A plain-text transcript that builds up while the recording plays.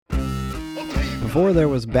Before there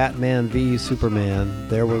was Batman v Superman,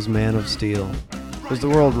 there was Man of Steel. Is the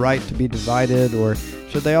world right to be divided, or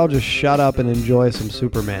should they all just shut up and enjoy some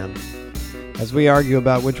Superman? As we argue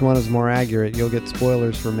about which one is more accurate, you'll get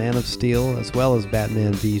spoilers for Man of Steel, as well as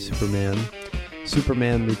Batman v Superman,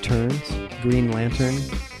 Superman Returns, Green Lantern,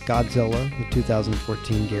 Godzilla, the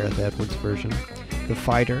 2014 Gareth Edwards version, The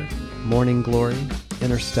Fighter, Morning Glory,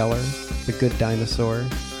 Interstellar, The Good Dinosaur,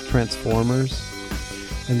 Transformers,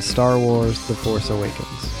 and Star Wars The Force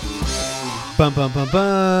Awakens. Bum bum bum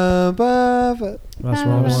bum bum. That's the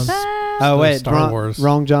wrong one. Oh wait, Star Wars.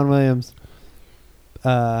 Wrong John Williams.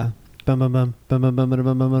 Bum bum bum bum bum bum bum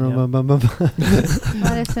bum bum bum bum bum.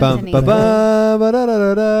 What is symphony?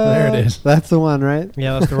 There it is. That's the one, right?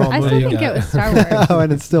 Yeah, that's the wrong I movie. still think it was Star Wars. Oh,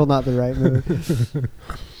 and it's still not the right movie.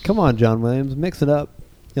 Come on, John Williams, mix it up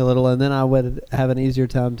a little, and then I would have an easier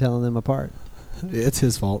time telling them apart. It's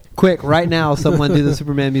his fault. Quick, right now, someone do the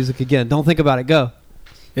Superman music again. Don't think about it. Go.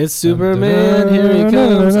 It's Superman, here he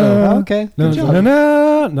comes. Oh, okay. Good job.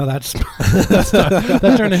 No, that's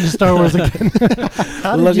that turned into Star Wars again.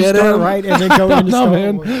 How did you start right and then go into Star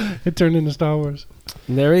Wars? It turned into Star Wars.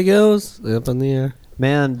 There he goes, up in the air.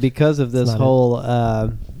 Man, because of this Not whole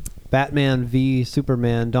Batman v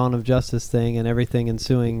Superman Dawn of Justice thing and everything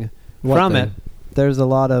ensuing from it, there's a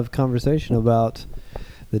lot of conversation about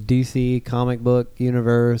the DC comic book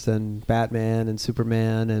universe and Batman and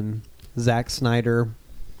Superman and Zack Snyder.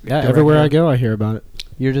 Yeah, everywhere I go, I hear about it.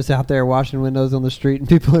 You're just out there washing windows on the street and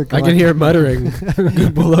people are I can hear muttering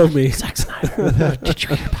below me. Zack Snyder. Did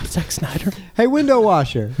you hear about Zack Snyder? Hey, window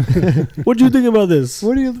washer. What do you think about this?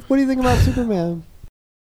 What do you think about Superman?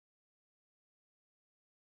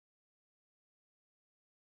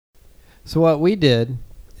 So what we did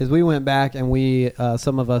is we went back and we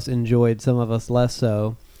some of us enjoyed, some of us less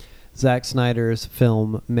so, Zack Snyder's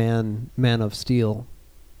film Man of Steel,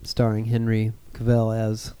 starring Henry Cavill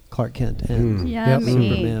as Clark Kent and Yummy.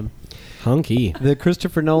 Superman. Hunky. The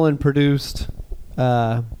Christopher Nolan produced,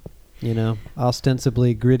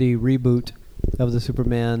 ostensibly gritty reboot of the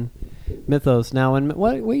Superman mythos. Now,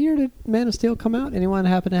 what year did Man of Steel come out? Anyone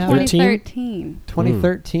happen to have it? 2013.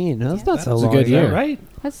 2013. No, that's not so That's a long good ago. year. Right?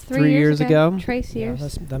 That's 3 years ago. Trace Yeah,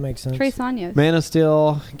 years. that makes sense. Trace Anyos. Man of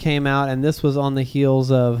Steel came out, and this was on the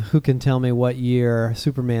heels of who can tell me what year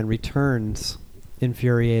Superman Returns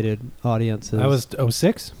infuriated audiences. That was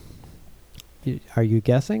 06? Are you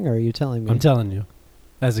guessing, or are you telling me? I'm telling you.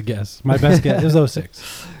 As a guess. My best guess. It was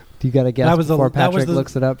 06. Do you got to guess That was before that was Patrick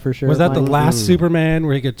looks it up for sure? Was that the Mike? last Superman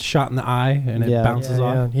where he gets shot in the eye and it Yeah. bounces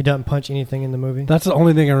off? Yeah. He doesn't punch anything in the movie. That's the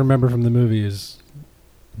only thing I remember from the movie is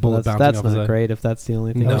bullet bouncing That's off his not eye. great if that's the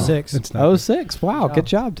only thing. No, 06. it's not. 06. Wow, Yeah. good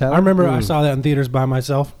job, Tyler. I remember I saw that in theaters by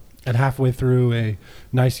myself, and halfway through, a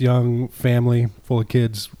nice young family full of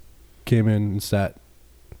kids came in and sat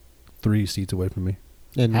 3 seats away from me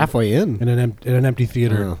And Halfway in. in an empty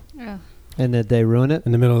theater. Oh. Oh. And did they ruin it?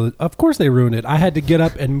 In the middle of course they ruined it. I had to get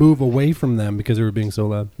up and move away from them because they were being so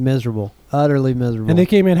loud. Miserable. Utterly miserable. And they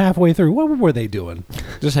came in halfway through. What were they doing?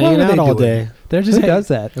 Just What hanging were they out all doing? day. They're just Who does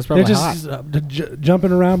that? That's They're probably just hot.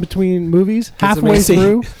 jumping around between movies Get some halfway AC.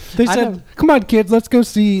 through. They I said, know. "Come on, kids, let's go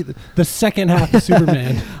see the second half of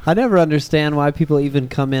Superman." I never understand why people even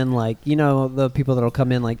come in the people that'll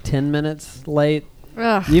come in 10 minutes late.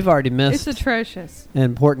 Ugh. You've already It's missed atrocious.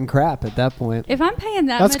 important crap at that point. If I'm paying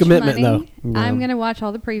that That's much commitment, money, though. I'm Yeah. going to watch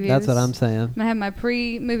all the previews. That's what I'm saying. I'm going to have my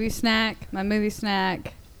pre-movie snack, my movie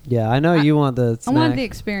snack. Yeah, I know you want the I snack. want the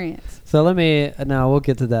experience. So we'll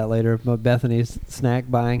get to that later. About Bethany's snack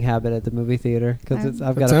buying habit at the movie theater, because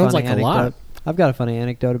I've got a sounds funny like a anecdote. lot. I've got a funny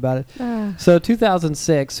anecdote about it. Ugh. So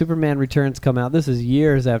 2006, Superman Returns come out. This is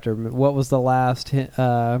years after. What was the last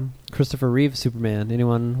Christopher Reeve Superman?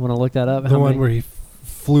 Anyone want to look that up? The one where he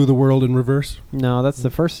flew the world in reverse. No, that's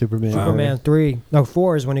the first Superman. Wow. Superman 3. No,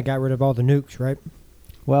 4 is when he got rid of all the nukes, right?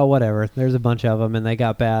 Well, whatever. There's a bunch of them, and they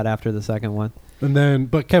got bad after the second one.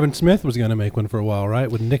 But Kevin Smith was going to make one for a while, right?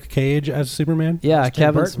 With Nick Cage as Superman. Yeah, That's Tim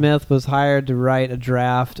Kevin Burton. Smith was hired to write a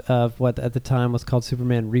draft of what at the time was called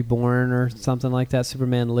Superman Reborn or something like that.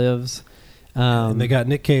 Superman Lives. And they got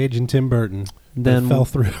Nick Cage and Tim Burton. Then That fell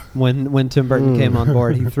through. when Tim Burton came on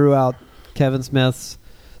board, he threw out Kevin Smith's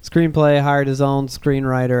screenplay, hired his own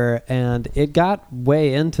screenwriter, and it got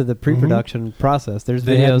way into the pre-production process. There's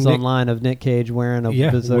They had videos Nick- online of Nick Cage wearing a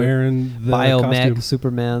bizarre wearing the biomech costume.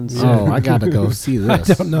 Superman suit. Oh, I got to go see I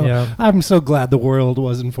this. don't know. Yeah. I'm so glad the world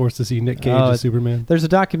wasn't forced to see Nick Cage Oh, as Superman. There's a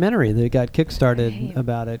documentary that got kickstarted Damn.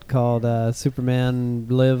 about it called Superman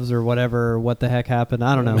Lives or whatever. What the heck happened?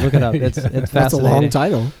 I don't know. Look it up. It's That's a fascinating. long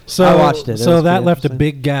title. So I watched it. It So was that pretty left a interesting.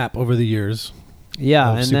 big gap over the years. Yeah,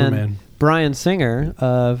 of and Superman. then Bryan Singer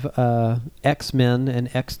of X-Men and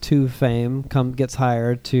X2 fame gets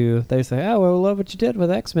hired to. They say, "Oh, well, we love what you did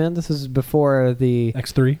with X-Men." This is before the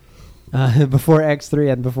X3. before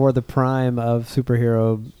X3 and before the prime of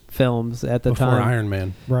superhero films at the Before time. Iron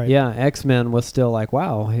Man. Right. Yeah, X-Men was still like,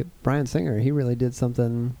 wow, Bryan Singer, he really did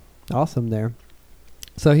something awesome there.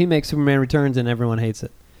 So he makes Superman Returns and everyone hates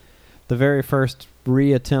it. The very first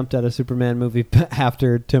reattempt at a Superman movie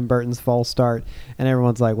after Tim Burton's false start, and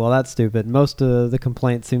everyone's like, well, that's stupid. Most of the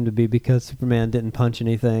complaints seem to be because Superman didn't punch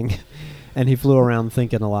anything and he flew around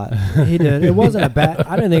thinking a lot. He did. It wasn't a bad.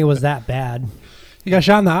 I didn't think it was that bad. He got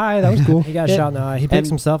shot in the eye. That was cool. He got shot in the eye. He picks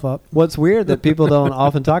himself up. What's weird that people don't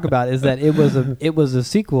often talk about is that it was a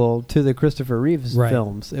sequel to the Christopher Reeves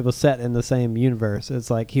films. It was set in the same universe.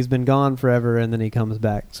 It's like he's been gone forever and then he comes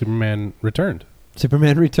back. Superman Returned.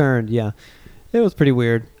 Superman Returned, yeah. It was pretty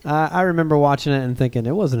weird. I remember watching it and thinking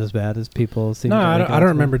it wasn't as bad as people seem to No, make I don't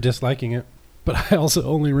remember disliking it, but I also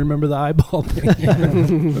only remember the eyeball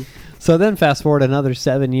thing. So then fast forward another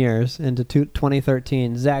 7 years into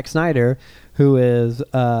 2013, Zack Snyder, who is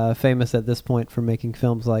famous at this point for making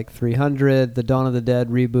films like 300, the Dawn of the Dead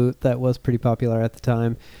reboot that was pretty popular at the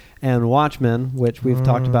time, and Watchmen, which we've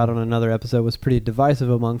talked about on another episode, was pretty divisive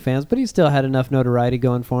among fans, but he still had enough notoriety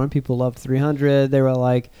going for him. People loved 300. They were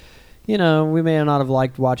like, you know, we may not have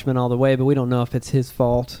liked Watchmen all the way, but we don't know if it's his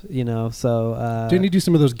fault, you know, so... Didn't he do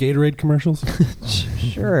some of those Gatorade commercials?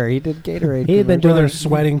 Sure, he did Gatorade. He had been Where doing they're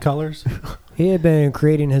sweating colors? He had been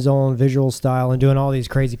creating his own visual style and doing all these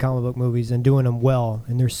crazy comic book movies and doing them well,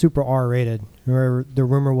 and they're super R-rated. Remember, the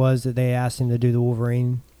rumor was that they asked him to do the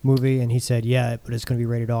Wolverine movie, and he said, yeah, but it's going to be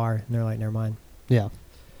rated R, and they're like, never mind. Yeah.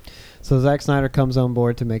 So Zack Snyder comes on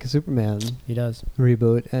board to make a Superman He does.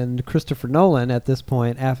 reboot, and Christopher Nolan, at this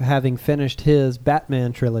point, after having finished his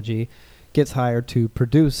Batman trilogy, gets hired to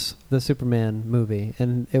produce the Superman movie.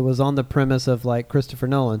 And it was on the premise of, like, Christopher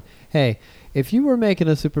Nolan, hey, if you were making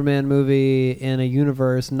a Superman movie in a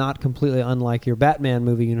universe not completely unlike your Batman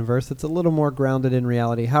movie universe, that's a little more grounded in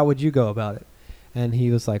reality, how would you go about it? And he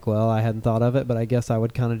was like, well, I hadn't thought of it, but I guess I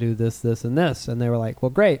would kind of do this, this, and this. And they were like, well,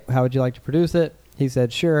 great. How would you like to produce it? He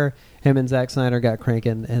said, sure. Him and Zack Snyder got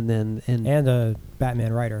cranking, and then... And the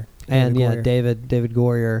Batman writer. And yeah, Goyer. David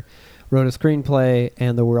Goyer wrote a screenplay,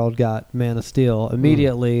 and the world got Man of Steel.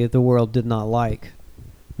 Immediately, the world did not like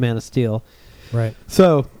Man of Steel. Right.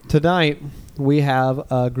 So tonight, we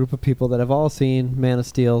have a group of people that have all seen Man of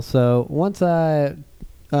Steel. So once I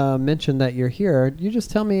mention that you're here, you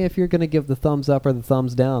just tell me if you're going to give the thumbs up or the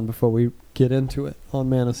thumbs down before we get into it on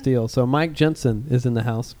Man of Steel. So Mike Jensen is in the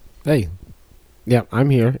house. Hey. Yeah, I'm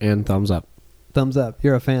here, and thumbs up. Thumbs up.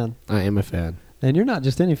 You're a fan. I am a fan. And you're not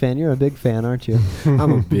just any fan. You're a big fan, aren't you?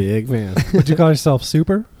 I'm a big fan. Would you call yourself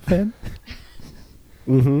super fan?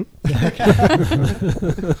 Mm-hmm.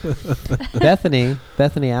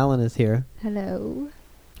 Bethany Allen is here. Hello.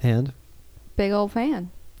 And Big old fan.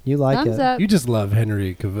 you like Thumbs it. up. You just love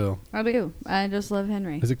Henry Cavill. I do. I just love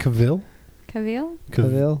Henry. Is it Cavill? Cavill?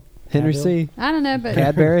 Cavill. Henry C. I don't know, but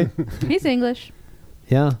Cadbury. he's English.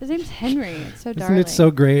 Yeah. His name's Henry. It's so Isn't darling. it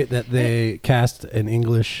so great that they cast an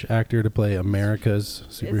English actor to play America's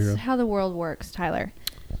superhero? It's how the world works, Tyler.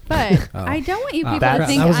 But Oh. I don't want you Ah, people to crap.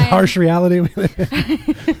 think that was a I'm- harsh reality.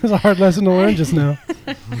 It was a hard lesson to learn just now.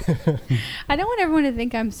 I don't want everyone to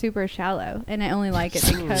think I'm super shallow, and I only like it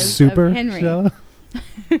because Super of Henry. shallow?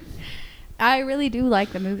 I really do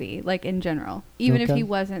like the movie, like in general, even if Okay. he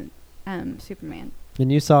wasn't Superman.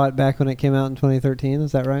 And you saw it back when it came out in 2013,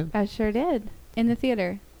 is that right? I sure did in the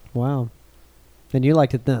theater. Wow. And you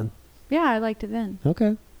liked it then? Yeah, I liked it then.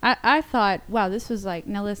 Okay. I thought, wow, this was like,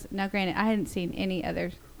 now listen, now granted, I hadn't seen any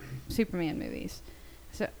other Superman movies.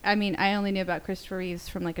 So, I mean, I only knew about Christopher Reeves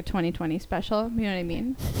from like a 2020 special. You know what I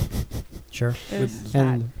mean? Sure. It was sad.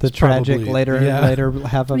 And the It's tragic probably- later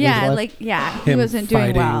half of his Yeah, life? like, yeah, he Him wasn't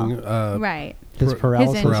doing fighting, well. Right. His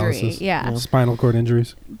paralysis. His injury, paralysis. yeah. Spinal cord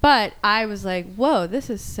injuries. But I was like, whoa, this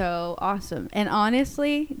is so awesome. And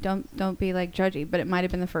honestly, don't be like judgy, but it might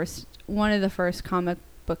have been one of the first comic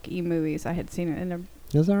book-y movies I had seen in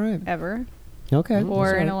Is that right? ever Okay.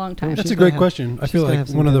 or in a long time. That's she's a great gonna question. I she's feel gonna like have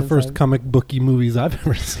some one of the good first insight. comic booky movies I've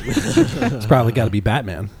ever seen. It's probably got to be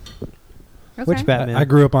Batman. Okay. Which Batman? I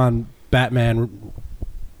grew up on Batman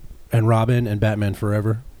and Robin and Batman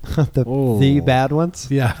Forever. the bad ones?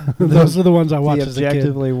 Yeah, those are the ones I watched The as a kid.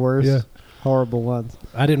 objectively worst, Yeah. horrible ones.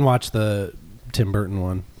 I didn't watch the Tim Burton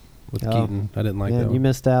one with Oh. Keaton. I didn't like Man, that you one.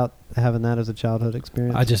 missed out having that as a childhood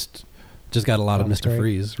experience. I just got a lot of Sounds Mr. great.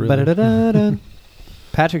 Freeze. Really. Ba-da-da-da-da.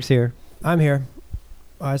 Patrick's here. I'm here.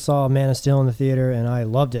 I saw Man of Steel in the theater, and I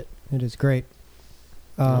loved it. It is great.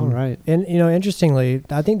 All right. And, you know, interestingly,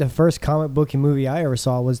 I think the first comic booky movie I ever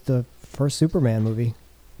saw was the first Superman movie.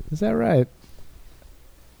 Is that right?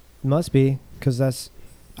 Must be, because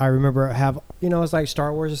I remember it's like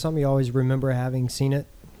Star Wars or something. You always remember having seen it.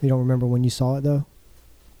 You don't remember when you saw it though,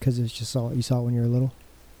 because it's just you saw it when you were little.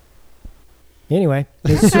 Anyway,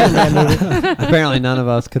 it's a Superman movie. Apparently, none of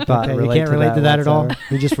us could Okay, relate. you can't relate to that at all.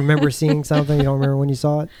 whatsoever. You just remember seeing something. You don't remember when you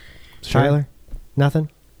saw it. Sure. Tyler, nothing.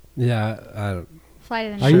 Yeah, I don't.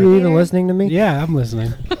 Flight of the Are you even Navigator. listening to me? Yeah, I'm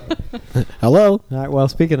listening. Hello. All right. Well,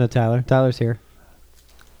 speaking of Tyler, Tyler's here,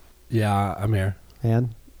 Yeah, I'm here.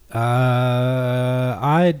 and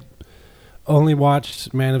I only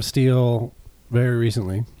watched Man of Steel very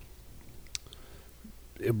recently.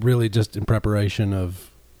 It really just in preparation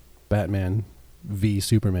of Batman v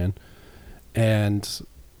Superman, and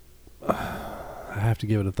I have to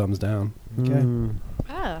give it a thumbs down. Okay.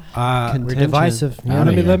 Oh. We're Contention. divisive. I Let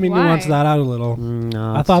me mean, let me Why? nuance that out a little.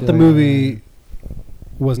 No, I it's thought too the late. movie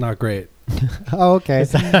was not great, Oh, okay.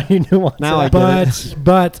 Is that how you nuance Now it? I get it.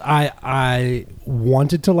 but I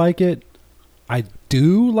wanted to like it. I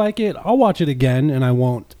do like it. I'll watch it again, and I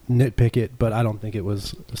won't nitpick it. But I don't think it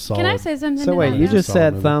was a solid. Can I say something? So to wait, that you though? just Solid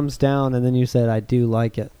said movie. thumbs down, and then you said I do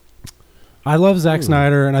like it. I love Zack Ooh.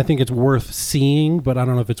 Snyder, and I think it's worth seeing, but I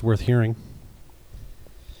don't know if it's worth hearing.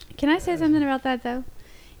 Can I say something about that though?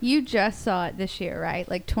 You just saw it this year, right?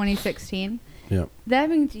 Like 2016. Yeah. That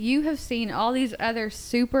means you have seen all these other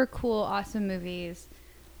super cool, awesome movies,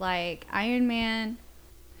 like Iron Man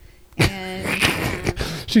and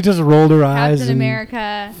She just rolled her eyes Captain and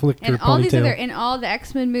America flicked her and all these ponytail. other and all the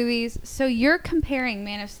X-Men movies. So you're comparing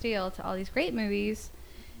Man of Steel to all these great movies.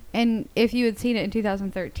 And if you had seen it in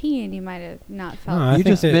 2013, you might have not felt. No, I You think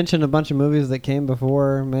just that- mentioned a bunch of movies that came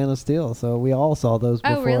before Man of Steel, so we all saw those Oh,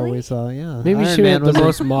 before really? we saw. Yeah, Maybe Iron she Man had the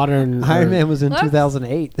was most modern. Iron Man was in Whoops.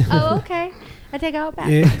 2008. Oh, okay. I take it all back.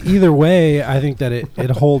 Either way, I think that it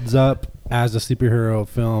holds up as a superhero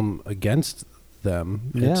film against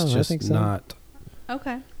them. Yeah, It's I just think so. not.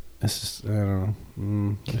 Okay. It's just I don't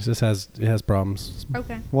know. It just has problems.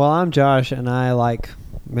 Okay. Well, I'm Josh, and I like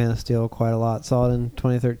Man of Steel quite a lot. Saw it in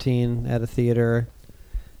 2013 at a theater,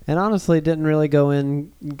 and honestly, didn't really go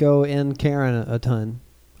in caring a ton.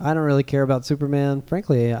 I don't really care about Superman.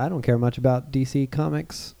 Frankly, I don't care much about DC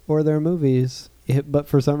comics or their movies. But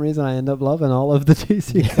for some reason, I end up loving all of the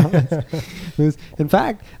DC comics. In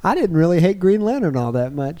fact, I didn't really hate Green Lantern all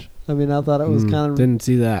that much. I mean, I thought it was kind of Didn't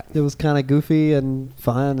see that. it was kind of goofy and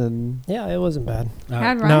fun, and Yeah, it wasn't bad.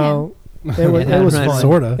 Had Ryan. No, it was Ryan. fun.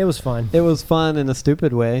 Sorta. It was fun. it was fun in a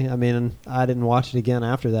stupid way. I mean, I didn't watch it again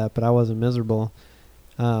after that, but I wasn't miserable.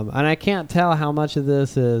 And I can't tell how much of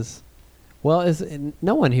this is. Well,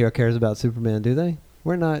 no one here cares about Superman, do they?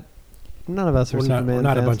 We're not. None of us are We're not, Superman we're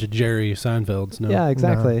not a fans. bunch of Jerry Seinfelds. No. Yeah,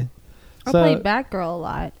 exactly. I So played Batgirl a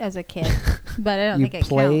lot as a kid, but I don't you think it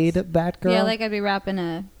played counts. Batgirl. Yeah, like I'd be wrapping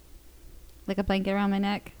a blanket around my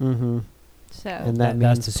neck. Mm-hmm. So. And that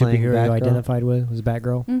that's means the playing superhero you Batgirl? identified with was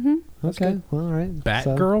Batgirl. Mm-hmm. That's Okay. good. Well, all right.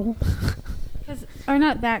 Batgirl. Or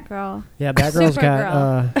not Batgirl. Yeah, Batgirl's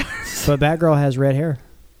got. But Batgirl has red hair.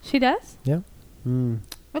 She does? So,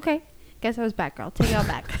 Okay. Guess I was Batgirl. Take it all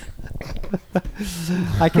back.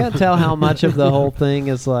 I can't tell how much of the whole thing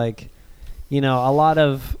is like, a lot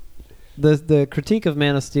of the critique of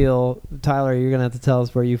Man of Steel. Tyler, you're gonna have to tell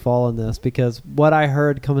us where you fall in this, because what I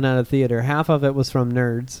heard coming out of theater, half of it was from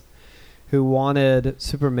nerds who wanted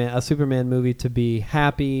a Superman movie to be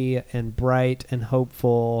happy and bright and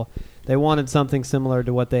hopeful. They wanted something similar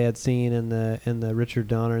to what they had seen in the Richard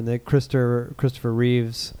Donner and the Christopher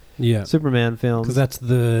Reeves Yeah. Superman films. Because that's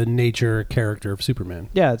the nature character of Superman.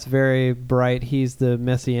 Yeah, it's very bright. He's the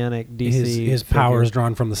messianic DC. His figure. power is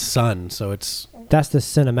drawn from the sun, so it's That's the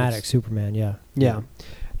cinematic It's- Superman. Yeah. Yeah.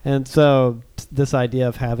 And so this idea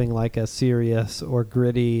of having like a serious or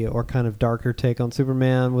gritty or kind of darker take on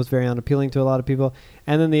Superman was very unappealing to a lot of people.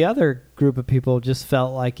 And then the other group of people just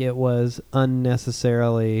felt like it was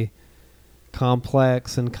unnecessarily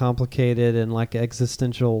complex and complicated and like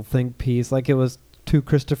existential think piece. Like it was too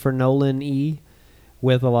Christopher Nolan-y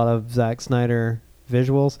with a lot of Zack Snyder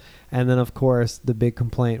visuals. And then of course the big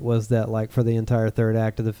complaint was that like for the entire third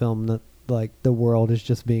act of the film that like the world is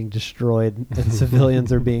just being destroyed and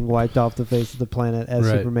civilians are being wiped off the face of the planet as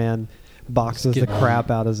Right. Superman boxes the Getting crap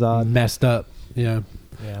out of Zod. messed up. Yeah.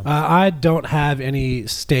 Yeah. I don't have any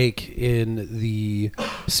stake in the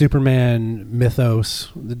Superman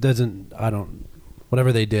mythos.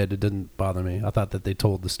 Whatever they did, it doesn't bother me. I thought that they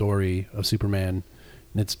told the story of Superman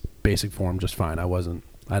in its basic form just fine. I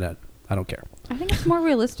don't care. I think it's more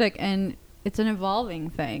realistic and it's an evolving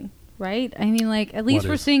thing, right? I mean, like, at least What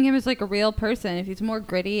we're is? seeing him as like a real person. If he's more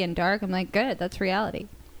gritty and dark, I'm like, good, that's reality.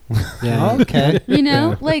 Yeah. Okay. You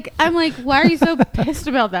know, like I'm like, why are you so pissed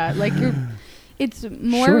about that? Like it's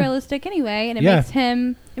more Sure. realistic anyway, and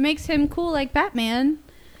it makes him cool like Batman.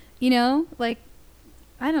 You know, like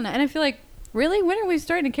I don't know, and I feel like really, when are we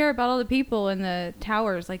starting to care about all the people in the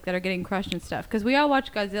towers like that are getting crushed and stuff? Because we all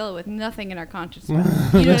watch Godzilla with nothing in our consciousness. You know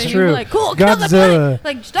That's what I mean? true. We're like, cool, kill the building,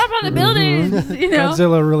 like stop on the buildings. You know,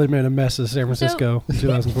 Godzilla really made a mess of San Francisco in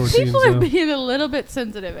 2014. people so. are being a little bit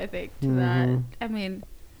sensitive, I think, to that. Mhm. I mean,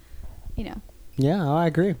 you know, Yeah, I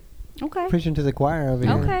agree. okay, Preaching to the choir over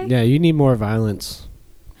here. okay. Yeah, you need more violence.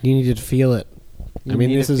 You need to feel it. You I mean,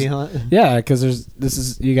 need this to is feel it. yeah,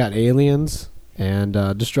 because you got aliens and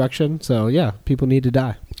destruction. So yeah, people need to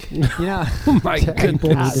die. Yeah. Oh my People need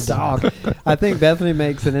goodness. to talk. I think Bethany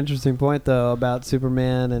makes an interesting point though about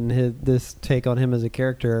Superman and this take on him as a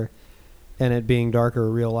character, and it being darker, a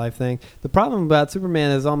real life thing. The problem about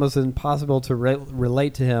Superman is almost impossible to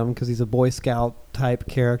relate to him because he's a Boy Scout type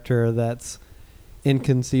character that's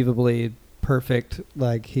inconceivably perfect,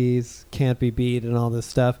 like he's can't be beat and all this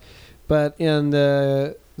stuff. But in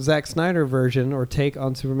the Zack Snyder version or take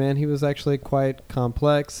on Superman, he was actually quite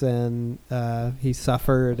complex, and he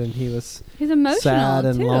suffered, and he was He's emotional sad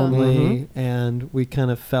and too. lonely, and we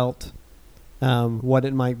kind of felt what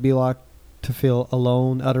it might be like to feel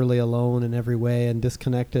alone, utterly alone in every way, and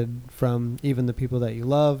disconnected from even the people that you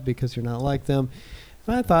love because you're not like them.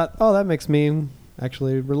 And I thought, oh, that makes me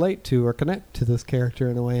actually relate to or connect to this character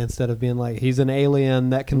in a way, instead of being like he's an alien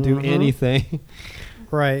that can do anything.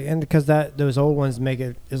 Right, and because those old ones make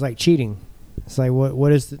it's like cheating. It's like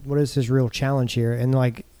what is his real challenge here? And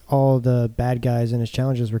like all the bad guys in his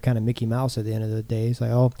challenges were kind of Mickey Mouse at the end of the day. It's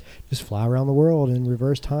like, oh, just fly around the world in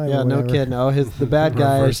reverse time. Yeah, or no whatever. kidding. Oh, the bad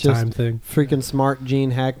guy is Reverse just time thing. freaking smart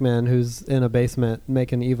Gene Hackman who's in a basement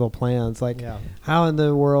making evil plans. Like, Yeah. how in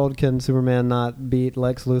the world can Superman not beat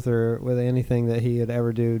Lex Luthor with anything that he would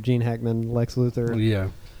ever do? Gene Hackman, Lex Luthor. Yeah.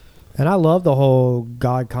 And I love the whole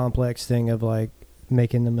God complex thing of like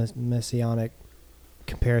making the messianic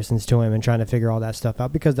comparisons to him and trying to figure all that stuff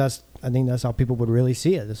out, because I think that's how people would really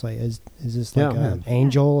see it. It's like, is this like Yeah. an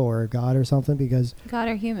angel or a god or something? Because God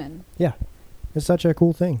or human. it's such a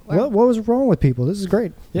cool thing. Wow. What was wrong with people? This is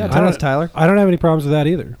great. Yeah, I tell don't- us, Tyler. I don't have any problems with that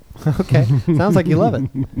either. Okay, sounds like you love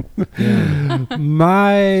it.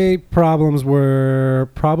 My problems were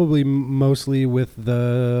probably mostly with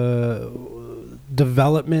the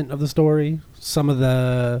development of the story. Some of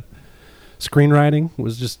the screenwriting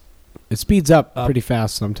was just It speeds up pretty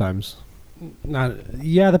fast sometimes.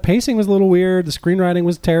 the pacing was a little weird. The screenwriting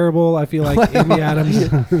was terrible. I feel like Amy Adams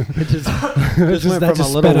It just went that from a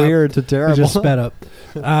just little sped up. weird to It terrible. just sped up.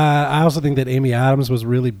 I also think that Amy Adams was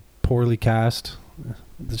really poorly cast.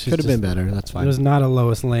 She's Could have just- been better. That's fine. There's not a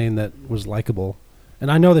Lois Lane that was likable.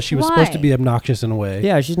 And I know that she was supposed to Why? be obnoxious in a way.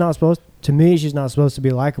 Yeah, she's not supposed to me. She's not supposed to be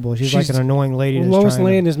likable. She's like She's- an annoying lady. Well, That's Lois trying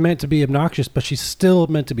Lane to, is meant to be obnoxious, but she's still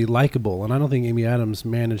meant to be likable. And I don't think Amy Adams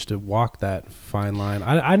managed to walk that fine line.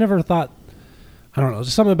 I never thought, I don't know,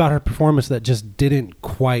 there's something about her performance that just didn't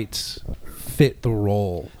quite fit the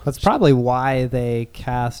role. That's probably why they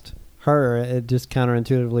cast her. It just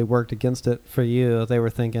counterintuitively worked against it for you. They were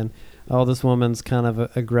thinking, oh, this woman's kind of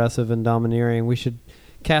aggressive and domineering. We should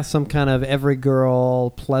cast some kind of every girl,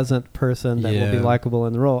 pleasant person that will be Yeah. likable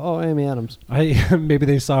in the role. Oh, Amy Adams. Maybe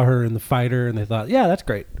they saw her in The Fighter and they thought, yeah, that's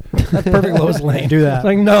great. That's perfect Lois Lane. Do that. It's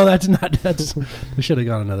like, no, that's not. We should have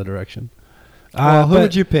gone another direction. Well, who But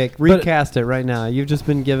would you pick? Recast it right now. You've just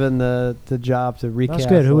been given the job to recast. that's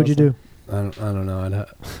good. Who would you do? I don't know.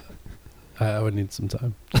 I would need some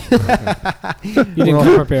time. You didn't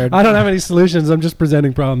come prepared. I don't have any solutions. I'm just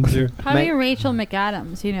presenting problems here. How about Rachel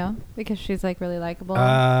McAdams? You know, because she's like really likable.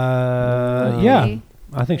 Yeah, Maybe.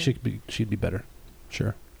 I think she'd be better.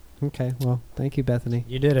 Sure. Okay, well, thank you, Bethany.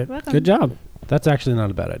 You did it. Welcome. Good job. That's actually not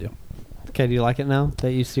a bad idea. Okay, do you like it now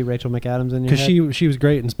that you see Rachel McAdams in your Because head? she was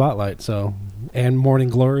great in Spotlight, so, and Morning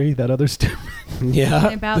Glory, that other stupid. Yeah.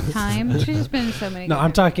 About time. She's just been in so many. No, good I'm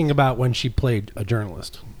movies. talking about when she played a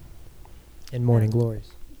journalist. In Morning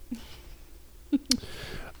Glories.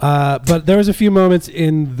 But there was a few moments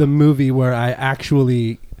in the movie where I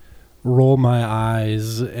actually rolled my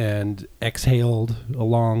eyes and exhaled a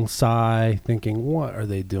long sigh, thinking, "What are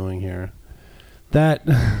they doing here?"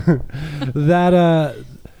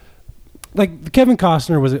 Like Kevin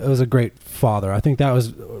Costner was a great father. I think that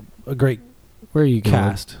was a great Where are you going?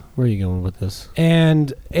 cast. Where are you going with this? And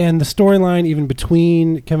the storyline even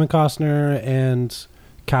between Kevin Costner and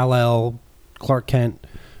Kal-El, Clark Kent,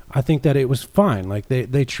 I think that it was fine. Like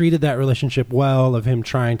they treated that relationship well, of him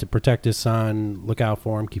trying to protect his son, look out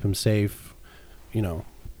for him, keep him safe. You know,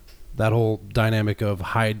 that whole dynamic of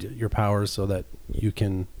hide your powers so that you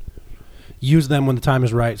can use them when the time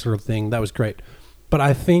is right, sort of thing. That was great. But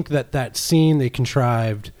I think that scene they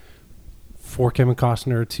contrived for Kevin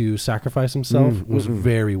Costner to sacrifice himself was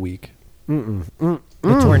very weak. The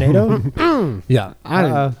tornado? Yeah.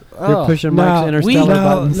 You're pushing Mike's Interstellar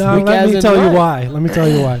buttons. Let me tell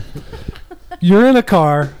you why. You're in a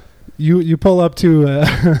car. You pull up to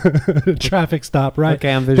a traffic stop, right?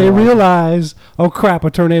 Okay, I'm They visualizing. realize, oh crap, a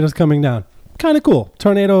tornado's coming down. Kind of cool.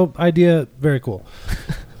 Tornado idea, very cool.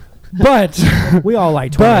 But We all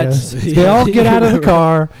like tornadoes. they all get out of the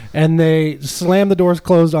car and they slam the doors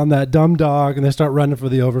closed on that dumb dog and they start running for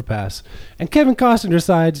the overpass. And Kevin Costner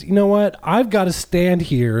decides, you know what? I've got to stand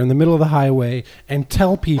here in the middle of the highway and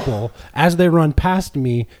tell people as they run past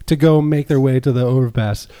me to go make their way to the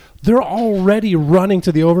overpass. They're already running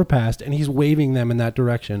to the overpass and he's waving them in that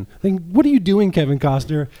direction. What are you doing, Kevin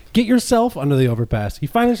Costner? Get yourself under the overpass. He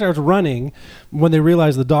finally starts running when they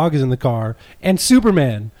realize the dog is in the car. And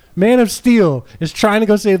Superman, Man of Steel, is trying to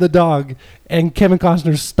go save the dog, and Kevin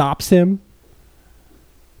Costner stops him.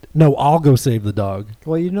 No, I'll go save the dog.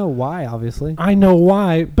 Well, you know why, obviously. I know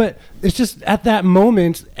why, but it's just at that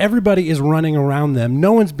moment, everybody is running around them.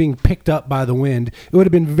 No one's being picked up by the wind. It would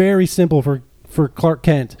have been very simple for Clark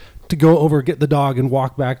Kent to go over, get the dog, and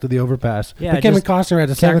walk back to the overpass. Yeah, but Kevin just Costner had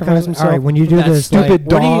to Kevin sacrifice Costner, himself. all right, when you do that this,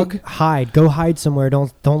 stupid like, what do you dog. hide. Go hide somewhere.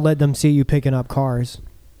 Don't let them see you picking up cars.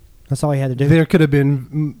 That's all he had to do. There could have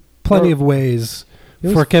been plenty of ways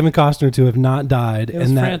for Kevin Costner to have not died, It was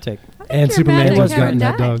and frantic. and you're Superman mad was that gotten Kevin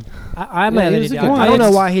that dog. I'm Yeah, mad it that was he a died. good I don't know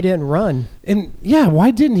point. why he didn't run. And yeah,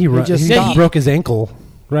 why didn't he run? just He stopped. broke his ankle,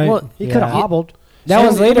 right? Well, He could have hobbled. that And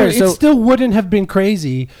was later. It So still wouldn't have been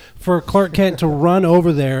crazy for Clark Kent to run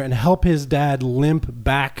over there and help his dad limp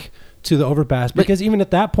back to the overpass, because even at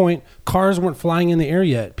that point, cars weren't flying in the air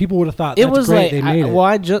yet. People would have thought it that's was great, like, they made it.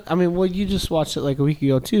 well, you just watched it like a week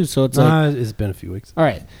ago too. So it's like, It's been a few weeks. all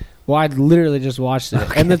right. Well, I literally just watched it,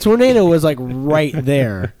 and the tornado was like right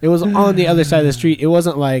there. It was on the other side of the street. It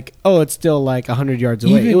wasn't like, oh, it's still like 100 yards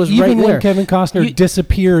away. It was even right when there. Kevin Costner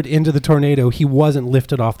disappeared into the tornado, he wasn't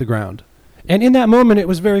lifted off the ground. And in that moment, it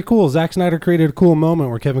was very cool. Zack Snyder created a cool moment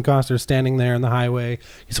where Kevin Costner is standing there on the highway.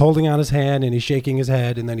 He's holding out his hand and he's shaking his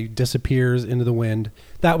head, and then he disappears into the wind.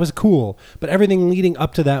 That was cool. But everything leading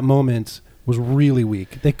up to that moment was really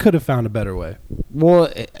weak. They could have found a better way.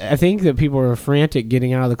 Well, I think that people were frantic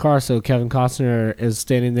getting out of the car, so Kevin Costner is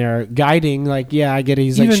standing there guiding, like, yeah, I get it.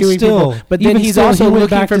 He's like Even shooing still- people, but then even he's still, also he went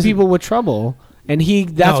looking back for to- people with trouble, and he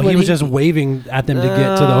was just waving at them to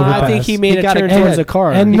get to the overpass. I think he made He a got a turn kid. towards the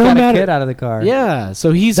car. And He no got matter- a kid out of the car. Yeah,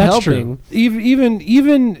 so he's That's helping. true.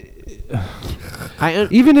 Even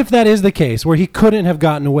if that is the case, where he couldn't have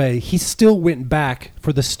gotten away, he still went back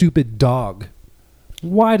for the stupid dog.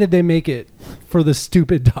 Why did they make it for the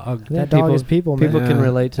stupid dog? That dog is people, man. People can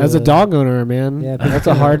relate to As a the- dog owner, man. Yeah, That's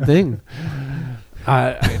a hard thing.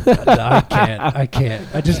 I can't.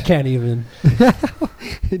 I just can't even.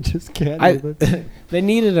 It just can't. They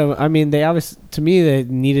needed to me, they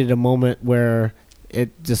needed a moment where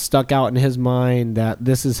it just stuck out in his mind that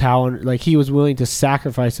this is how, like, he was willing to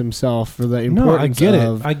sacrifice himself for the importance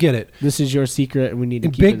of, I get it. this is your secret and we need to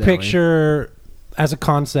In keep it big that way. picture, as a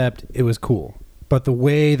concept, it was cool. But the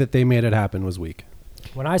way that they made it happen was weak.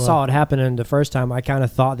 When I saw it happen the first time, I kind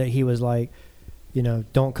of thought that he was like, you know,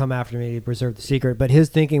 don't come after me to preserve the secret. But his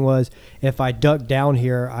thinking was, if I duck down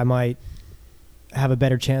here, I might have a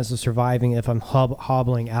better chance of surviving if I'm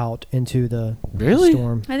hobbling out into the Really?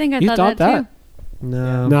 storm. I think I You thought, thought that, too.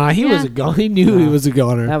 No. Nah, he was Yeah. a goner. He knew he No. was a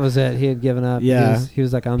goner. That was it. He had given up. Yeah. He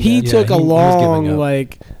was like, I'm He dead. took Yeah, a he was giving long, up.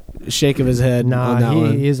 like, shake of his head on that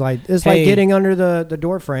one. He's like, it's Hey. like getting under the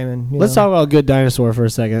door frame. And Let's talk about Good Dinosaur for a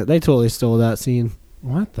second. They totally stole that scene.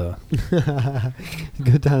 What the?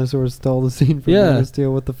 Good Dinosaur stole the scene from Yeah. Man of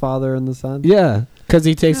Steel with the father and the son. Yeah, because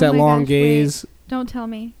he takes Oh that my long gosh, gaze. Don't tell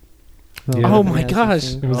me. Yeah. Oh my yes, gosh.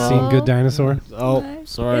 yes, Have you yes. seen Good Dinosaur? Oh, What?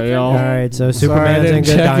 sorry, It's y'all. All okay. right, so Sorry, I Superman's in didn't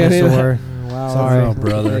Good check any of that. Dinosaur. Wow. Sorry. Oh,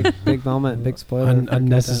 brother. Big moment. Big spoiler. for Good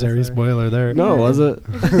Unnecessary Dinosaur. spoiler there. No, was it?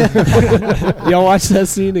 Y'all watch that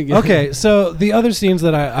scene again? Okay, so the other scenes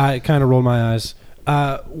that I kind of rolled my eyes.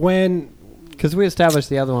 When Because we established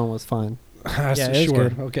the other one was fine. Yeah, it was sure.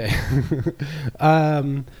 good. Okay.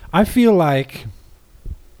 I feel like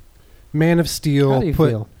Man of How Steel do you put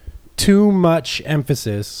feel? too much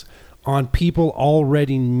emphasis on people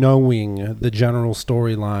already knowing the general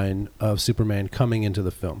storyline of Superman coming into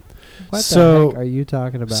the film. What So- the heck are you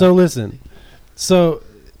talking about? So listen. So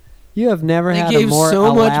you have never They had a gave more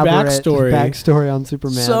so much elaborate backstory. on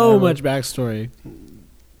Superman. So ever. much backstory.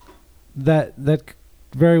 that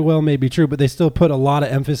very well may be true, but they still put a lot of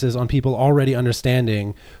emphasis on people already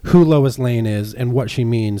understanding who Lois Lane is and what she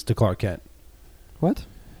means to Clark Kent. What?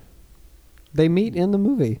 They meet in the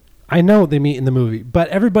movie. I know they meet in the movie, but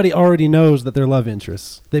everybody already knows that they're love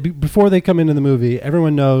interests. Before they come into the movie,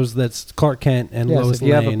 everyone knows that's Clark Kent and Lois if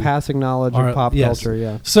you Lane. have a passing knowledge of pop culture,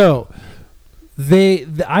 yeah. So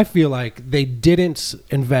I feel like they didn't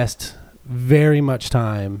invest very much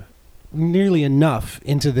time, nearly enough,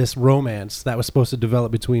 into this romance that was supposed to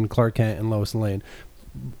develop between Clark Kent and Lois Lane.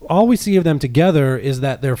 All we see of them together is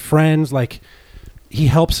that they're friends. Like, he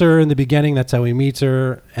helps her in the beginning. That's how he meets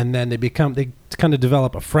her. And then they kind of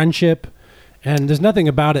develop a friendship. And there's nothing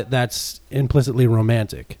about it that's implicitly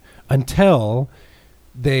romantic until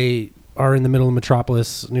they are in the middle of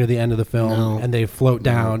Metropolis near the end of the film, and they float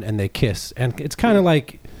down and they kiss. And it's kind of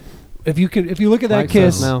like, if you look at that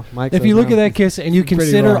kiss, if you look at that kiss and you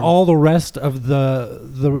consider all the rest of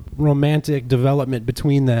the romantic development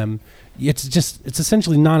between them, it's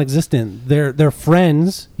essentially non-existent. They're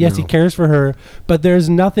friends. Yes, he cares for her, but there's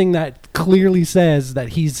nothing that clearly says that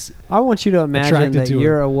he's. I want you to imagine that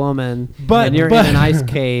you're a woman, and you're in an ice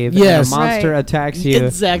cave, yes, and a monster attacks you.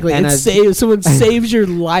 Exactly, and someone saves your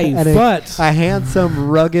life. And but a handsome,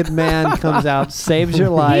 rugged man comes out, saves your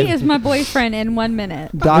life. He is my boyfriend in 1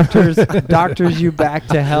 minute. Doctors you back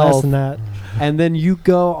to health, Less than that. and then you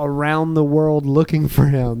go around the world looking for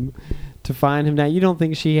him. To find him now, you don't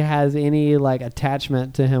think she has any like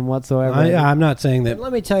attachment to him whatsoever? I'm not saying that.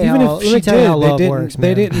 Let me tell you how love works,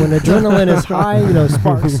 man. When adrenaline is high,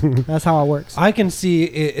 sparks. That's how it works. I can see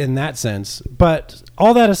it in that sense, but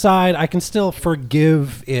all that aside, I can still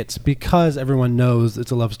forgive it because everyone knows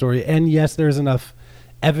it's a love story, and yes, there's enough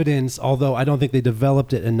evidence. Although I don't think they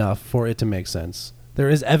developed it enough for it to make sense. There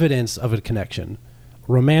is evidence of a connection.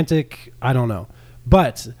 Romantic, I don't know,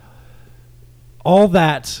 but. All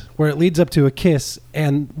that where it leads up to a kiss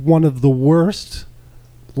and one of the worst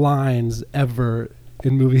lines ever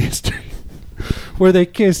in movie history where they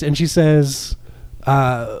kiss and she says,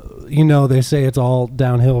 they say it's all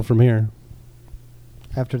downhill from here.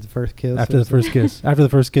 After the first kiss? After the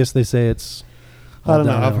first kiss, they say it's I don't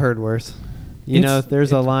know. I've heard worse.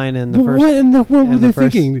 There's a line in the first... What in the world were they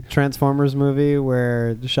thinking? Transformers movie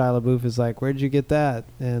where Shia LaBeouf is like, where'd you get that?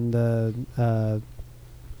 And...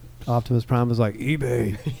 Optimus Prime was like,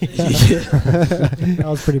 eBay. That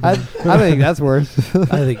was pretty bad. I think that's worse.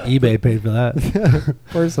 I think eBay paid for that.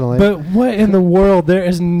 Personally. But what in the world? There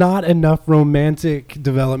is not enough romantic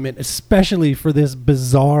development, especially for this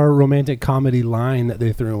bizarre romantic comedy line that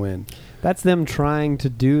they threw in. That's them trying to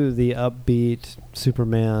do the upbeat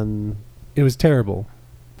Superman. It was terrible.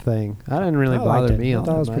 Thing. I didn't really bother me on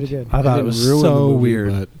that. I thought it was pretty good. I thought it was so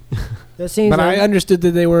weird. But I understood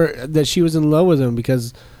that she was in love with him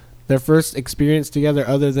because their first experience together,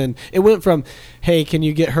 other than it went from, hey, can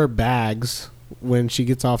you get her bags when she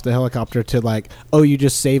gets off the helicopter to like, oh, you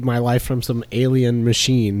just saved my life from some alien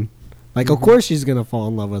machine. Like, of course she's gonna fall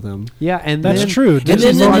in love with him. Yeah, and that's true. And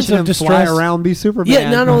then watch him fly around, be Superman. Yeah,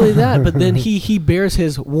 not only that, but then he bears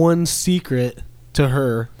his one secret to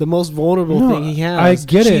her, the most vulnerable thing he has. I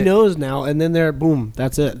get she it. knows now, and then they're boom.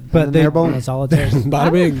 That's it. But they're boom. That's all it takes.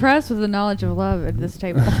 I'm impressed with the knowledge of love at this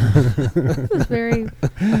table. This is very.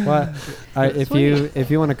 What?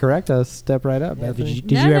 If you want to correct us, step right up. Yeah,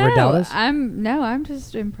 did you ever doubt us? I'm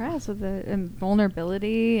just impressed with the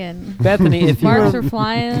vulnerability and Bethany. If sparks are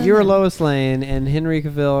flying. You're Lois Lane, and Henry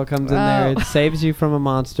Cavill comes in there and saves you from a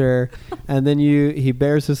monster, and then he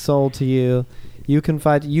bears his soul to you. You can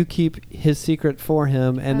fight. You keep his secret for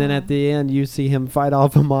him, and then at the end, you see him fight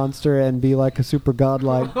off a monster and be like a super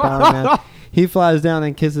godlike power man. He flies down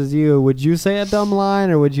and kisses you. Would you say a dumb line,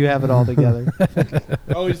 or would you have it all together?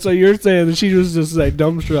 Oh, so you're saying that she was just like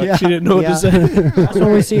dumbstruck. Yeah, she didn't know what to say. That's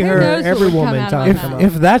when we see her every woman time.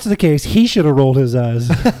 If that's the case, he should have rolled his eyes.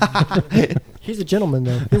 He's a gentleman,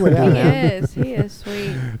 though. He is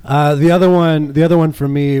sweet. The other one for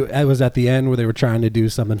me, it was at the end where they were trying to do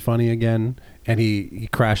something funny again, and he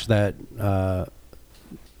crashed that. The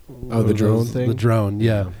drone thing. The drone,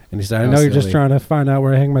 yeah. And he said, "I know you're just trying to find out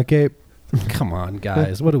where I hang my cape." Come on,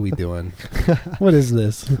 guys, what are we doing? What is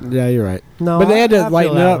this? Yeah, you're right. No, but they had to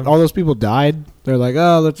lighten it up. All those people died. They're like,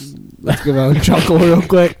 oh, let's give out a chuckle real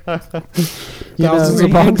quick. Thousands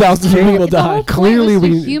of people died. Clearly,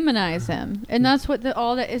 we humanize him, and that's what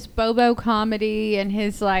all that is. Bobo comedy and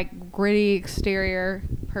his like gritty exterior,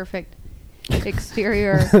 perfect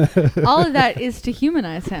exterior. All of that is to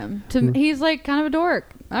humanize him. He's like kind of a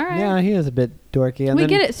dork. All right. Yeah, he is a bit dorky. And we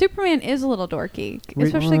get it. Superman is a little dorky,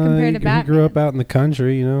 especially compared to Batman. He grew up out in the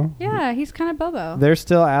country, you know. Yeah, he's kind of Bobo. They're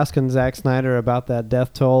still asking Zack Snyder about that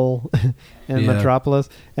death toll in Metropolis,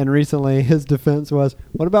 and recently his defense was,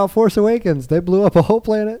 "What about Force Awakens? They blew up a whole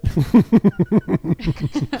planet."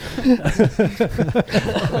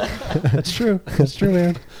 That's true. That's true,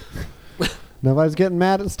 man. Nobody's getting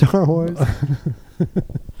mad at Star Wars.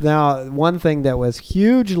 Now, one thing that was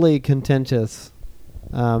hugely contentious,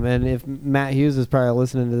 and if Matt Hughes is probably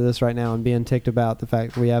listening to this right now and being ticked about the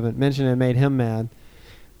fact we haven't mentioned it, made him mad,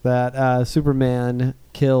 that Superman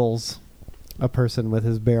kills a person with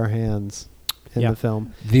his bare hands in the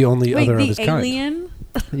film. The only other of his alien?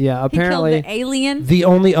 kind. Yeah, apparently. He killed the alien? The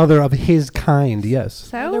only other of his kind, yes.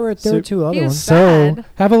 So? There were two other ones. So, sad.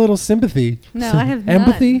 have a little sympathy. No, I have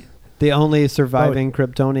empathy. none. The only surviving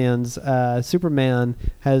Kryptonians. Superman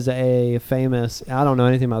has a famous... I don't know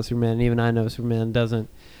anything about Superman, and even I know Superman doesn't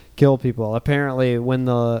kill people. Apparently, when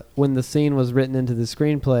the scene was written into the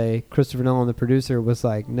screenplay, Christopher Nolan, the producer, was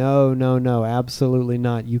like, no, absolutely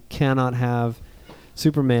not. You cannot have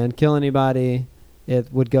Superman kill anybody.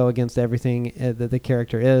 It would go against everything that the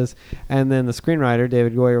character is. And then the screenwriter,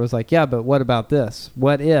 David Goyer, was like, yeah, but what about this?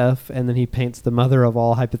 What if? And then he paints the mother of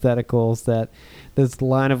all hypotheticals that this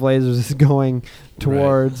line of lasers is going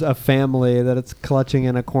towards a family that it's clutching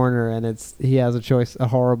in a corner, and he has a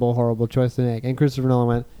horrible choice to make. And Christopher Nolan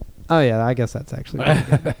went, oh yeah, I guess that's actually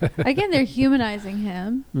good. Again, they're humanizing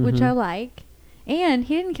him, which I like. And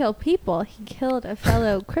he didn't kill people. He killed a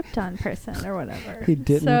fellow Krypton person or whatever. He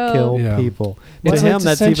didn't kill people. To him,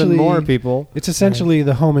 that's even more people. It's essentially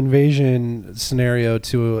the home invasion scenario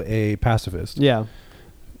to a pacifist. Yeah.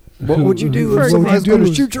 What would you do if somebody's going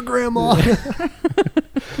to shoot your grandma?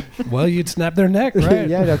 Well, you'd snap their neck, right?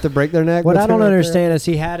 Yeah, you'd have to break their neck. What I don't understand is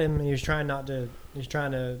he had him and he was trying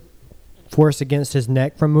to force against his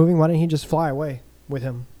neck from moving. Why didn't he just fly away with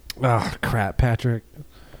him? Oh, crap, Patrick.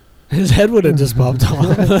 His head would have just popped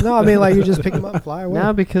off. No, I mean, like, you just pick him up and fly away.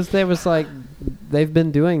 No, because they was like, they've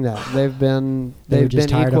been doing that. They've been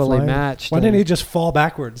equally matched. Why didn't he just fall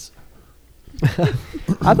backwards?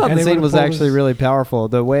 I thought the scene was actually really powerful.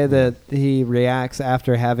 The way that he reacts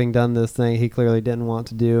after having done this thing he clearly didn't want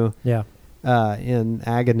to do. Yeah. In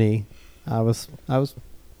agony, I was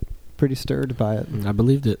pretty stirred by it. I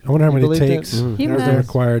believed it. I wonder how many takes are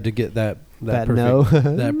required to get that perfect no.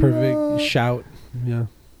 that perfect shout. Yeah.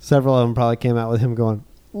 Several of them probably came out with him going,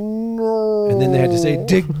 no. And then they had to say,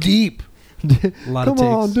 dig deep. A lot of takes. Come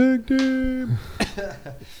on, dig deep.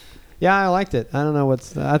 Yeah, I liked it. I don't know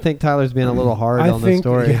I think Tyler's being a little hard on the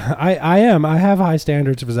story. Yeah, I am. I have high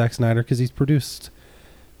standards for Zack Snyder because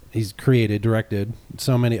he's created, directed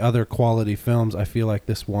so many other quality films. I feel like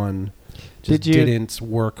this one just didn't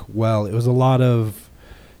work well. It was a lot of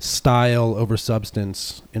style over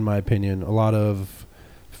substance, in my opinion. A lot of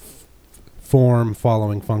form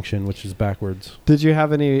following function, which is backwards. Did you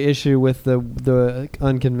have any issue with the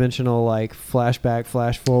unconventional like flashback,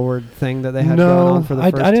 flash forward thing that they had going on for the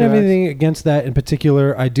first I didn't have acts? anything against that in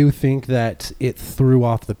particular. I do think that it threw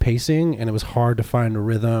off the pacing, and it was hard to find a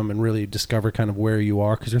rhythm and really discover kind of where you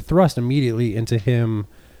are, because you're thrust immediately into him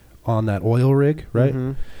on that oil rig, right?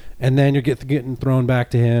 Mm-hmm. And then you're getting thrown back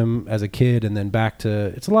to him as a kid, and then back to...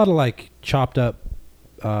 It's a lot of like chopped up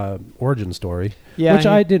origin story, which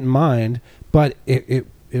I didn't mind. But it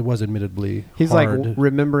was admittedly he's hard like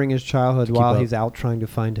remembering his childhood while he's out trying to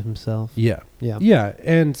find himself. Yeah,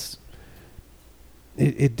 and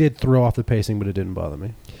it did throw off the pacing, but it didn't bother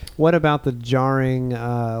me. What about the jarring,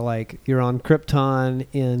 like you're on Krypton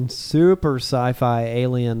in super sci-fi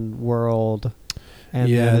alien world,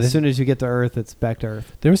 and then as soon as you get to Earth, it's back to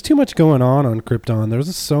Earth. There was too much going on Krypton. There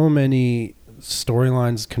was so many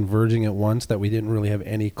storylines converging at once that we didn't really have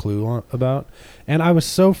any clue about. And I was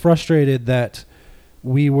so frustrated that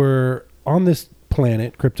we were on this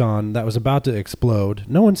planet, Krypton, that was about to explode.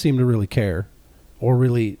 No one seemed to really care or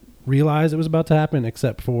really realize it was about to happen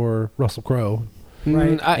except for Russell Crowe.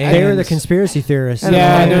 Right. They were the conspiracy theorists.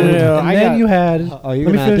 Yeah, no. And then you had... let me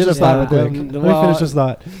finish this thought real quick. Let me finish this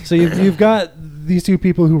thought. So you've got these two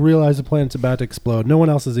people who realize the planet's about to explode. No one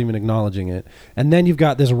else is even acknowledging it. And then you've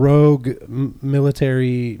got this rogue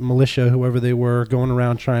military militia, whoever they were, going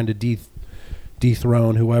around trying to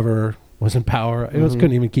dethrone whoever was in power. It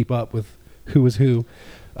couldn't even keep up with who was who.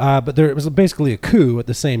 But it was basically a coup at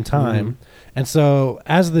the same time. Mm-hmm. And so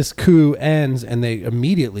as this coup ends and they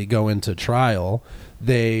immediately go into trial,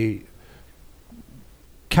 they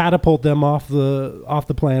catapult them off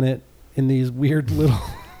the planet in these weird little...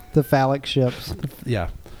 The phallic ships. Yeah.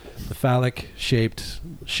 The phallic-shaped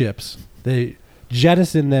ships. They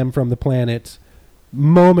jettison them from the planet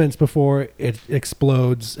moments before it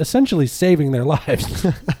explodes, essentially saving their lives.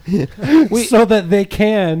 So that they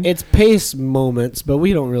can... It's pace moments, but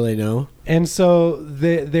we don't really know. And so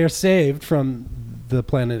they're saved from the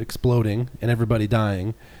planet exploding and everybody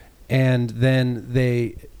dying. And then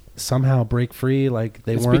they somehow break free, like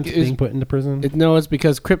they weren't being put into prison? No, it's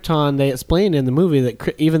because Krypton, they explained in the movie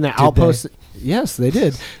that even the outposts... Yes, they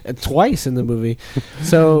did. Twice in the movie.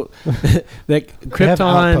 So that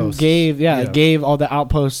Krypton gave all the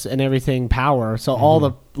outposts and everything power. So all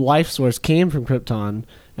the life source came from Krypton.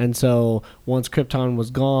 And so once Krypton was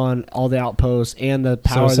gone, all the outposts and the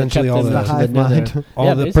power that kept them the hive mind.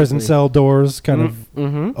 All the prison cell doors kind of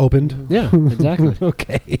opened. Yeah, exactly.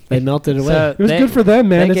 Okay. They melted away. So it was good for them,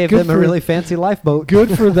 man. They gave them a really fancy lifeboat.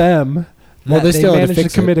 Good for them. Well, they still managed to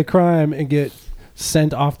commit a crime and get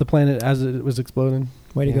sent off the planet as it was exploding.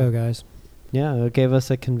 Way to go, guys. Yeah, it gave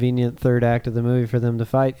us a convenient third act of the movie for them to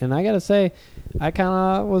fight. And I got to say, I kind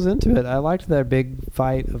of was into it. I liked that big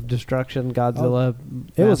fight of destruction, Godzilla.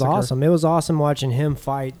 It was awesome. It was awesome watching him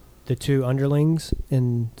fight the two underlings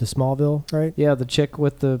in the Smallville, right? Yeah, the chick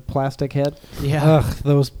with the plastic head. Yeah. Ugh,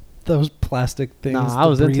 those plastic things. Nah, I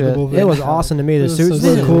was into it. It was awesome to me. The suits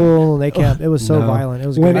were cool. They kept. It was so violent. It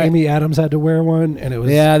was when great. Amy Adams had to wear one, and it was.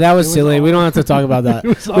 Yeah, that was silly. We don't have to talk about that.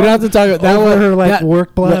 We don't have to talk about that. Was her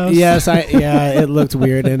work blouse. Yes, it looked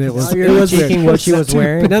weird, and it was. It was weird. What she was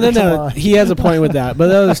wearing. No. He has a point with that, but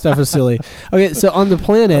the other stuff is silly. Okay, so on the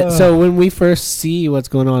planet, so when we first see what's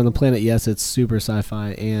going on the planet, yes, it's super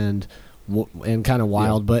sci-fi and kind of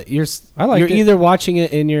wild, but you're either watching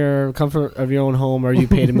it in your comfort of your own home or you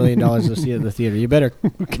paid $1 million to see it in the theater. You better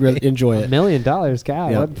enjoy it. $1 million,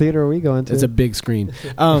 God! What theater are we going to? It's a big screen.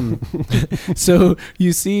 So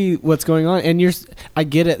you see what's going on, and I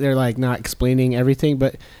get it. They're like not explaining everything,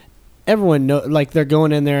 but everyone know. Like they're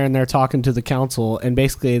going in there and they're talking to the council, and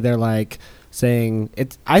basically they're like saying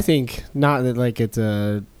it's. I think not that like it's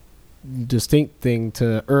a distinct thing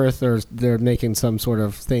to Earth, or they're making some sort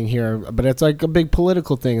of thing here, but it's like a big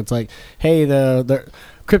political thing. It's like, hey, the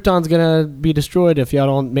Krypton's gonna be destroyed if y'all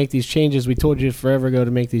don't make these changes. We told you forever ago to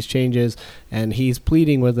make these changes, and he's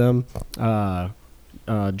pleading with them.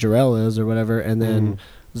 Jor-El is or whatever, and then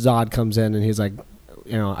Zod comes in and he's like,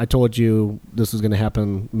 I told you this was gonna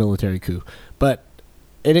happen, military coup. But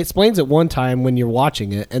it explains it one time when you're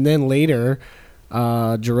watching it, and then later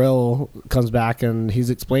Jor-El comes back and he's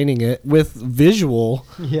explaining it with visual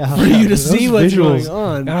for you to see what's going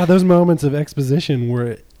on. God, those moments of exposition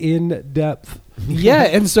were in depth. Yeah,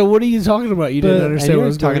 and so what are you talking about? You didn't understand what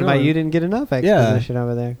was talking going about. on. You didn't get enough exposition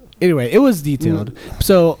over there. Anyway, it was detailed.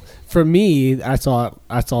 So for me, I saw it.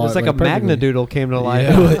 It was like a Magnadoodle came to life.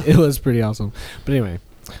 Yeah. It was pretty awesome. But anyway.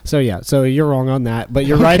 So you're wrong on that, but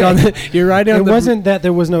you're right on you're right on. It wasn't that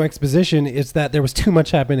there was no exposition; it's that there was too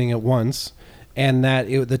much happening at once, and that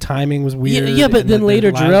the timing was weird. Yeah, but then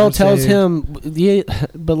later Jor-El tells him. Yeah,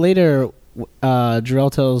 but later Jor-El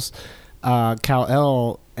tells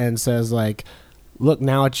Kal-El and says like, "Look,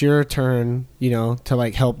 now it's your turn, to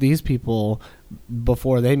like help these people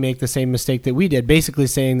before they make the same mistake that we did." Basically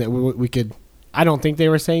saying that we could. I don't think they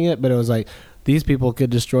were saying it, but it was like, these people could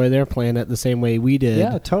destroy their planet the same way we did.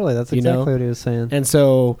 Yeah, totally. That's exactly what he was saying. And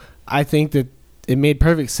so I think that it made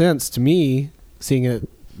perfect sense to me, seeing it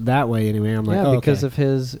that way anyway. I'm like, because of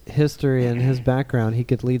his history and his background, he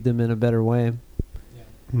could lead them in a better way. Yeah.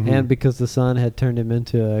 Mm-hmm. And because the sun had turned him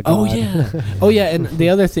into a god. Oh yeah. And the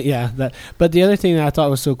other thing, but the other thing that I thought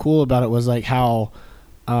was so cool about it was like how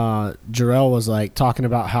Jor-El was like talking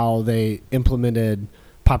about how they implemented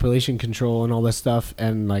population control and all this stuff,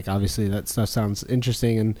 and like obviously that stuff sounds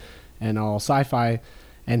interesting and all sci-fi,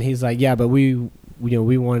 and he's like, yeah, but we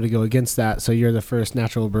wanted to go against that, so you're the first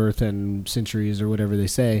natural birth in centuries or whatever they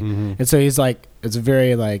say. And so he's like, it's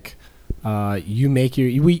very like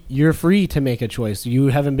you're free to make a choice. You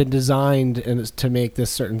haven't been designed to make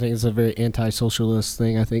this certain thing. It's a very anti-socialist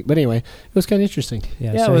thing, I think. But anyway, it was kind of interesting.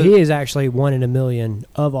 So he is actually 1 in a million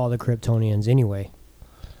of all the Kryptonians anyway.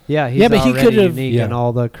 Yeah, but he could have unique in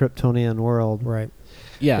all the Kryptonian world, right?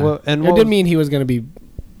 Yeah, well, and it didn't mean he was going to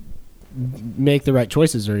make the right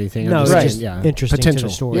choices or anything. No, it's just interesting potential to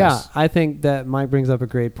the story. Yeah, I think that Mike brings up a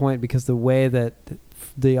great point, because the way that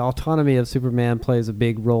the autonomy of Superman plays a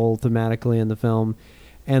big role thematically in the film,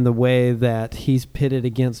 and the way that he's pitted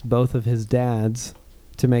against both of his dads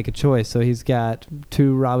to make a choice. So he's got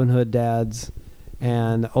 2 Robin Hood dads.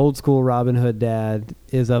 And old school Robin Hood dad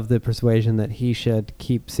is of the persuasion that he should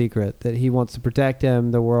keep secret, that he wants to protect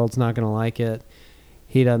him. The world's not going to like it.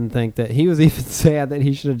 He doesn't think that. He was even sad that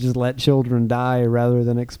he should have just let children die rather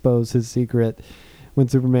than expose his secret when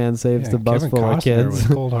Superman saves the bus full of kids. Was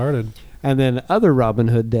cold-hearted. And then other Robin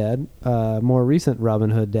Hood dad, more recent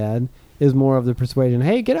Robin Hood dad, is more of the persuasion,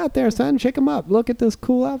 hey, get out there, son, shake him up. Look at this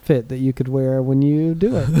cool outfit that you could wear when you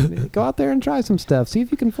do it. Go out there and try some stuff. See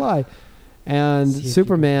if you can fly. And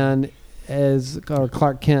Superman, or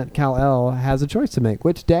Clark Kent, Kal-El, has a choice to make.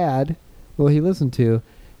 Which dad will he listen to?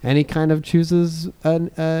 And he kind of chooses an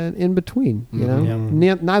in between, you know?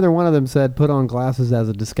 Yeah. Neither one of them said put on glasses as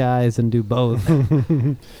a disguise and do both.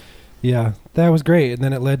 Yeah, that was great. And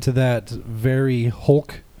then it led to that very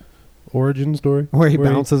Hulk origin story. Where he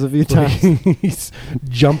bounces a few times. He's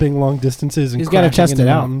jumping long distances and He's gotta crashing test into it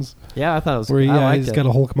out. mountains. Yeah, I thought it was Where I liked he's it. got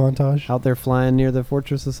a Hulk montage. Out there flying near the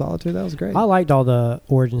Fortress of Solitude. That was great. I liked all the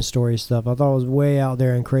origin story stuff. I thought it was way out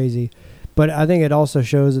there and crazy. But I think it also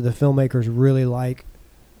shows that the filmmakers really like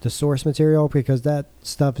the source material because that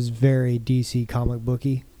stuff is very DC comic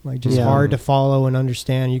booky. Like, just hard to follow and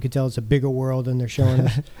understand. You could tell it's a bigger world than they're showing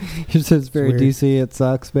us. It's very weird. DC. It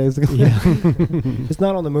sucks, basically. Yeah. It's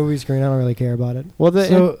not on the movie screen. I don't really care about it. Well,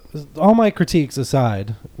 So, all my critiques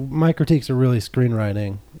aside, my critiques are really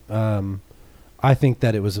screenwriting. I think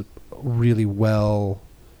that it was a really well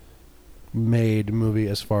made movie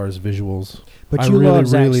as far as visuals. But I you really, love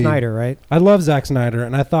Zack really- Snyder, right? I love Zack Snyder,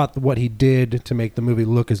 and I thought what he did to make the movie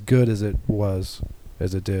look as good as it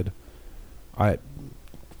did. 5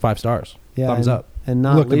 stars. Thumbs up. And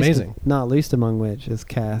not Looked least amazing. Not least among which is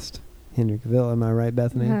cast Henry Cavill. Am I right,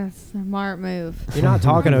 Bethany? That's a smart move. You're not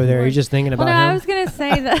talking over there. You're just thinking about Well, no, I him. was gonna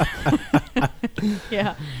say that.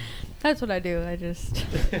 Yeah, that's what I do. I just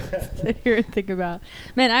sit here and think about.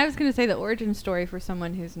 Man, I was gonna say the origin story for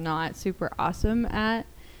someone who's not super awesome at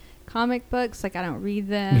comic books. Like, I don't read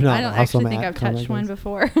them. You're not I don't awesome actually think at I've touched comic one books.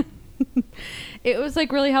 before. It was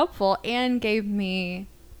like really helpful and gave me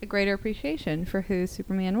a greater appreciation for who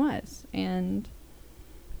Superman was, and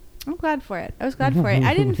I'm glad for it. I was glad for it.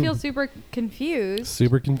 I didn't feel super confused.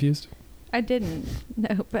 Super confused? I didn't.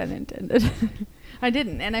 No pun intended. I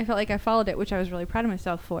didn't, and I felt like I followed it, which I was really proud of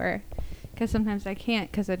myself for, because sometimes I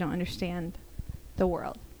can't because I don't understand the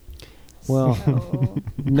world. Well, So-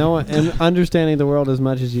 no, and understanding the world as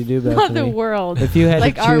much as you do, Bethany. not the world. If you had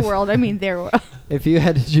Like to our choose, world, I mean their world. if you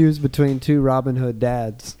had to choose between 2 Robin Hood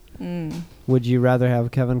dads, Mm. would you rather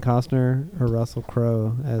have Kevin Costner or Russell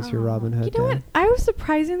Crowe as your Robin Hood You know dad? what? I was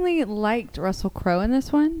surprisingly liked Russell Crowe in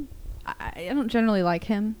this one. I don't generally like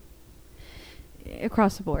him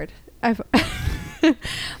across the board.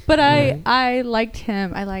 But I liked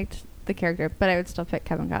him. I liked the character, but I would still pick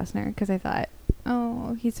Kevin Costner because I thought,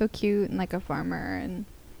 oh, he's so cute and like a farmer and.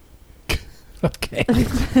 Okay.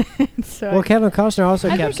 So Well, Kevin Costner also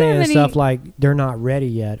I kept think of saying any- stuff like, they're not ready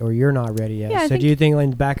yet, or you're not ready yet. Yeah, I so think- do you think like, in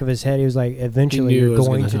the back of his head, he was like, eventually He knew it you're was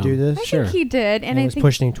going gonna to do happen. this? I Sure. think he did, and he I was think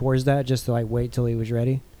pushing towards that just to like wait till he was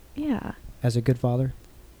ready yeah, as a good father?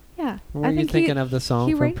 yeah. Were I you think thinking of the song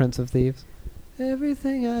he from ra- Prince of Thieves?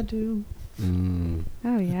 Everything I do.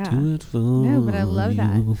 Oh yeah. Do it for No, but I love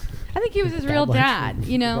that. you. I think he was his real like dad.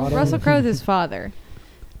 You know, Vibrato. Russell Crowe's his father,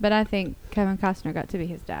 but I think Kevin Costner got to be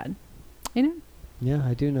his dad. You know, Yeah,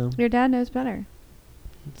 I do know. your dad knows better.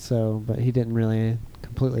 So, but he didn't really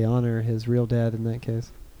completely honor his real dad in that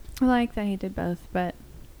case. I like that he did both, but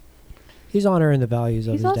He's honoring the values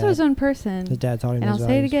of he's his also dad. his own person. His dad taught him And I'll his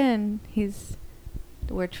say it values. again.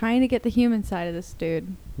 We're trying to get the human side of this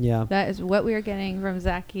dude. Yeah. That is what we are getting from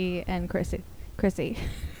Zachy and Chrissy.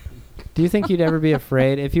 Do you think you'd ever be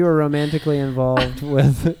afraid if you were romantically involved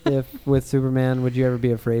with Superman? Would you ever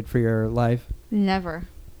be afraid for your life? Never.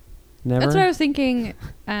 Never. That's what I was thinking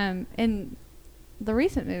in the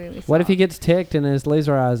recent movie we saw. What if he gets ticked and his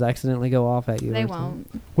laser eyes accidentally go off at you? They or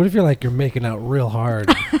won't. What if you're making out real hard?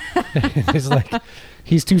 It's like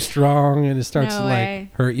he's too strong and it starts No to way.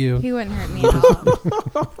 like hurt you. He wouldn't hurt me at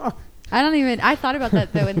all. I thought about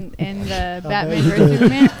that though in the Batman vs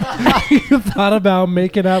Superman. You thought about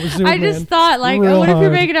making out with Superman? I just thought like, real oh, what if you're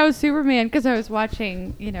hard. making out with Superman? Because I was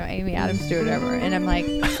watching, Amy Adams do whatever, and I'm like,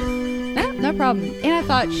 no problem. And I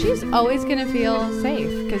thought she's always gonna feel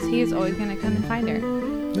safe because he is always gonna come and find her.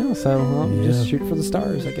 No, so just shoot for the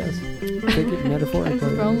stars, I guess. Take it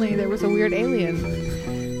metaphorically. If only there was a weird alien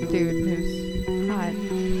dude who's hot.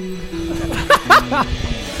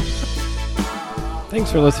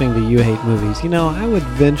 Thanks for listening to You Hate Movies. I would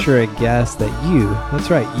venture a guess that that's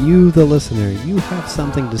right, you the listener, you have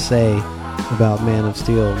something to say about Man of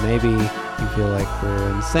Steel. Maybe you feel like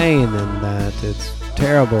we're insane and that it's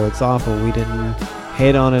terrible, it's awful, we didn't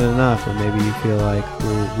hate on it enough, or maybe you feel like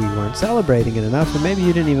we weren't celebrating it enough, or maybe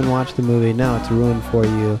you didn't even watch the movie, now it's ruined for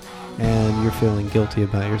you and you're feeling guilty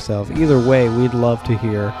about yourself. Either way, we'd love to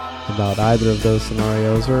hear about either of those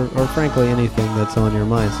scenarios or frankly anything that's on your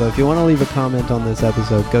mind. So if you want to leave a comment on this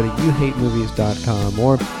episode, go to youhatemovies.com,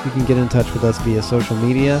 or you can get in touch with us via social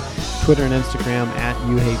media, Twitter and Instagram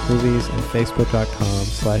 @YouHateMovies and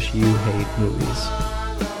Facebook.com/YouHateMovies.